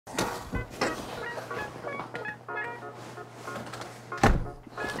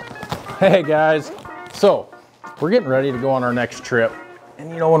Hey guys, so we're getting ready to go on our next trip. And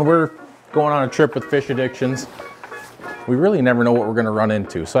you know, when we're going on a trip with Fish Addictions, we really never know what we're gonna run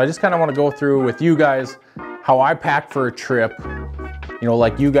into. So I just kind of want to go through with you guys how I pack for a trip, you know,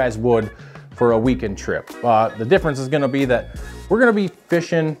 like you guys would for a weekend trip. The difference is gonna be that we're gonna be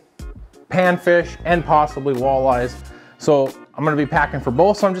fishing panfish and possibly walleyes. So I'm gonna be packing for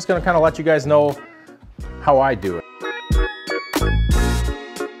both, so I'm just gonna kind of let you guys know how I do it.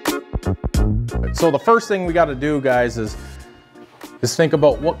 So the first thing we got to do, guys, is think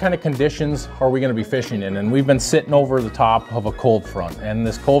about what kind of conditions are we going to be fishing in. And we've been sitting over the top of a cold front, and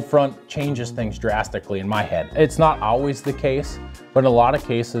this cold front changes things drastically in my head. It's not always the case, but in a lot of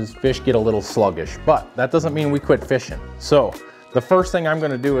cases fish get a little sluggish, but that doesn't mean we quit fishing. So the first thing I'm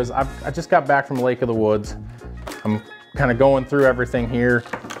going to do is I just got back from Lake of the Woods. I'm kind of going through everything here,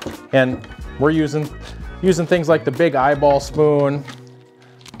 and we're using things like the big eyeball spoon,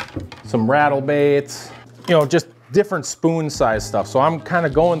 some rattle baits, you know, just different spoon size stuff. So I'm kind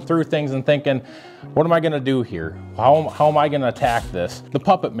of going through things and thinking, what am I gonna do here? How am I gonna attack this? The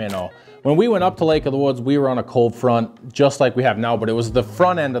puppet minnow. When we went up to Lake of the Woods, we were on a cold front just like we have now, but it was the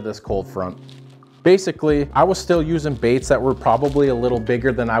front end of this cold front. Basically, I was still using baits that were probably a little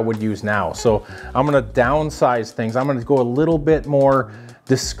bigger than I would use now. So I'm gonna downsize things. I'm gonna go a little bit more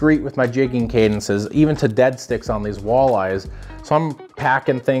discreet with my jigging cadences, even to dead sticks on these walleyes. So I'm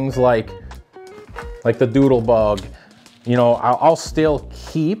packing things like the doodle bug. You know, I'll still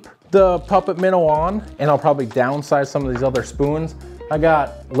keep the puppet minnow on, and I'll probably downsize some of these other spoons. I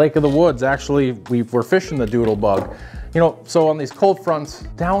got Lake of the Woods, actually, we're fishing the doodle bug. You know, so on these cold fronts,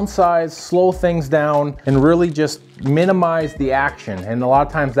 downsize, slow things down, and really just minimize the action. And a lot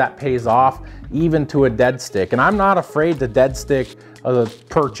of times that pays off, even to a dead stick. And I'm not afraid to dead stick a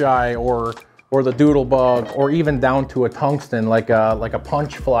perch eye or the doodle bug, or even down to a tungsten, like a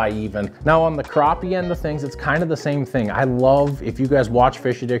punch fly even. Now on the crappie end of things, it's kind of the same thing. I love, if you guys watch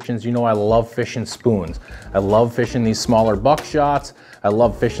Fish Addictions, you know I love fishing spoons. I love fishing these smaller buckshots. I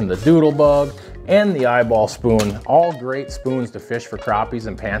love fishing the doodle bug and the eyeball spoon. All great spoons to fish for crappies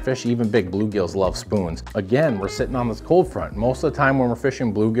and panfish. Even big bluegills love spoons. Again, we're sitting on this cold front. Most of the time when we're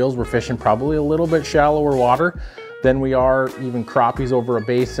fishing bluegills, we're fishing probably a little bit shallower water than we are even crappies over a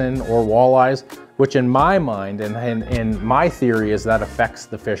basin or walleyes, which in my mind and my theory is that affects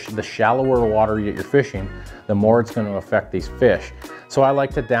the fish. The shallower water that you're fishing, the more it's going to affect these fish. So I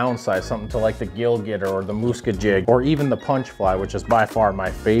like to downsize something to like the gillgator or the musca jig, or even the punch fly, which is by far my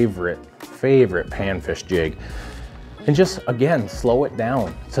favorite panfish jig. And just, again, slow it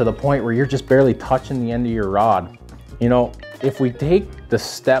down to the point where you're just barely touching the end of your rod. You know, if we take the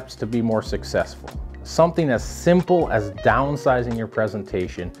steps to be more successful, something as simple as downsizing your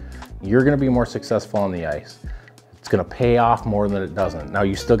presentation, you're gonna be more successful on the ice. It's gonna pay off more than it doesn't. Now,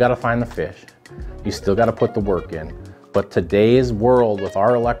 you still gotta find the fish. You still gotta put the work in. But today's world, with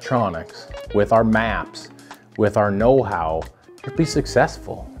our electronics, with our maps, with our know-how, you'll be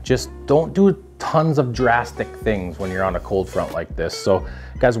successful. Just don't do tons of drastic things when you're on a cold front like this. So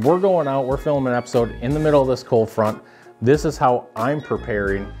guys, we're going out, we're filming an episode in the middle of this cold front. This is how I'm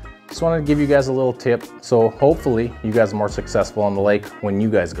preparing. Just wanted to give you guys a little tip, so hopefully you guys are more successful on the lake when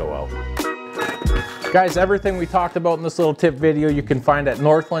you guys go out. Guys, everything we talked about in this little tip video you can find at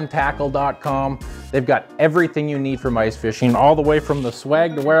northlandtackle.com. They've got everything you need from ice fishing, all the way from the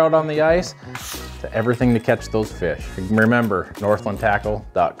swag to wear out on the ice to everything to catch those fish. Remember,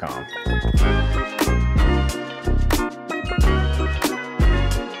 northlandtackle.com.